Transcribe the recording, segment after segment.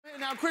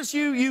Now, Chris,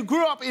 you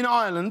grew up in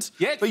Ireland,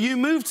 yes, but you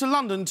moved to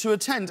London to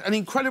attend an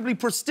incredibly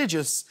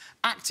prestigious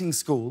acting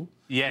school,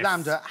 yes,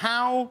 LAMDA.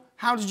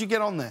 How did you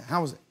get on there?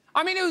 How was it?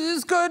 I mean, it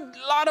was good.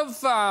 A lot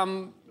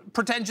of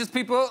pretentious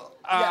people.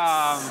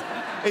 Yes.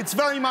 It's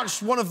very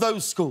much one of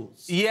those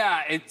schools.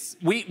 Yeah, it's...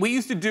 We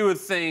used to do a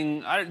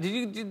thing... did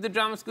you do the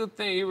drama school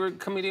thing? You were a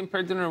comedian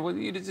per dinner.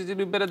 You did you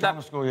do a bit of that?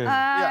 Drama school, yeah.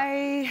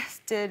 I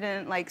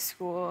didn't like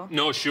school.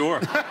 No,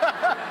 sure.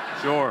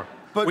 Sure.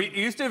 But we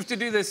used to have to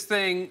do this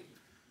thing.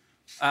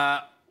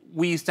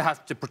 We used to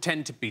have to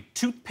pretend to be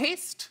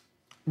Toothpaste.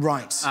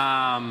 Right.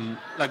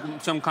 Like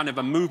some kind of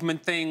a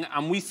movement thing.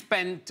 And we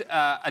spent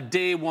a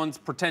day once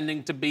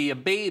pretending to be a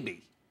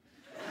baby.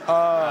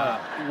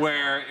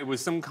 Where it was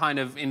some kind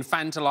of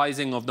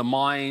infantilizing of the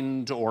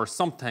mind or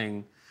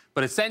something.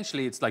 But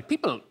essentially, it's like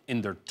people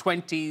in their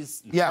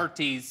 20s, and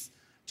 30s,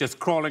 just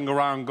crawling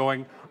around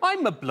going,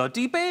 I'm a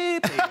bloody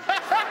baby.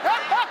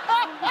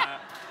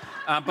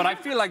 But I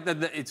feel like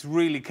that it's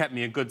really kept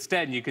me in good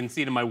stead, and you can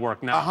see it in my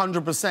work now.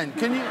 100%.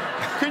 Can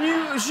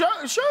you show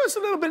us a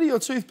little bit of your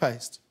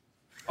toothpaste?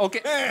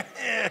 Okay.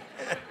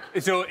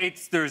 So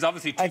there's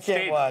obviously two I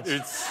can't watch.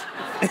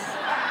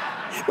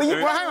 Well,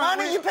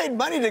 you paid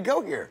money to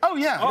go here. Oh,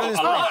 yeah. Oh,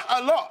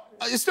 a lot.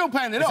 You're still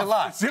paying it off. A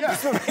lot. Yeah.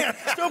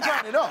 Still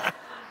paying it off.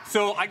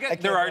 So I guess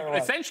there are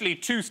essentially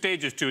two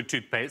stages to a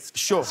toothpaste.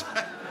 Sure.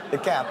 The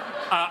cap.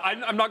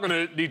 I'm not going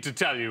to need to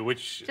tell you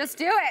which... Just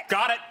do it.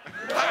 Got it.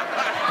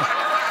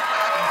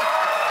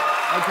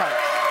 OK.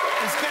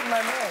 It's getting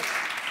my milk.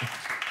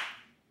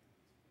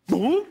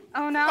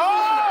 Oh, no.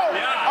 Oh!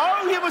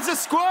 Yeah. Oh, it was a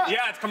squirt.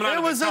 Yeah, it's coming out It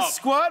of the was a top.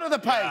 squirt of the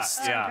paste.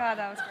 Yeah. Oh, God,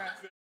 that was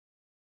gross.